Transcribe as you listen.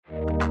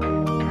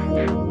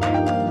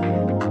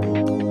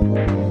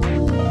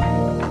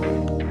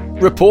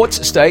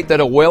Reports state that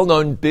a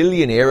well-known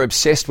billionaire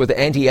obsessed with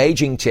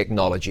anti-aging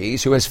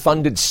technologies who has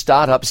funded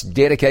startups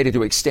dedicated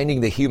to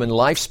extending the human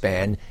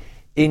lifespan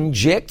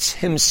injects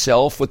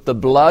himself with the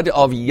blood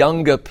of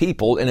younger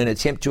people in an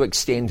attempt to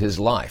extend his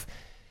life.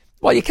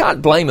 While you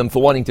can't blame him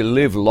for wanting to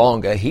live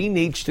longer, he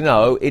needs to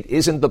know it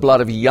isn't the blood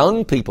of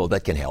young people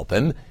that can help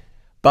him,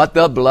 but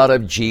the blood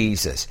of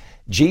Jesus.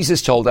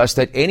 Jesus told us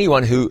that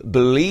anyone who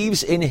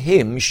believes in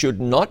him should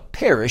not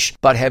perish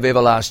but have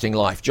everlasting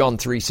life. John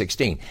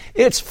 3:16.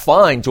 It's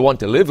fine to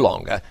want to live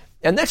longer,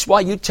 and that's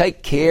why you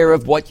take care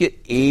of what you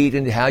eat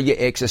and how you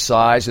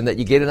exercise and that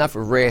you get enough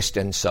rest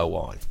and so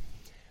on.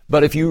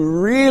 But if you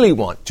really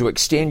want to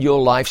extend your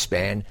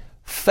lifespan,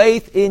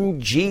 faith in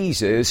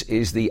Jesus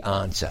is the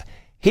answer.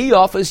 He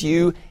offers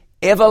you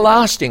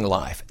everlasting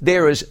life.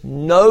 There is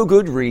no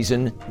good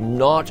reason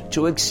not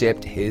to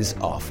accept his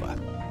offer.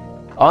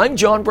 I'm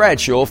John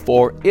Bradshaw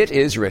for It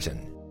Is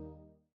Written.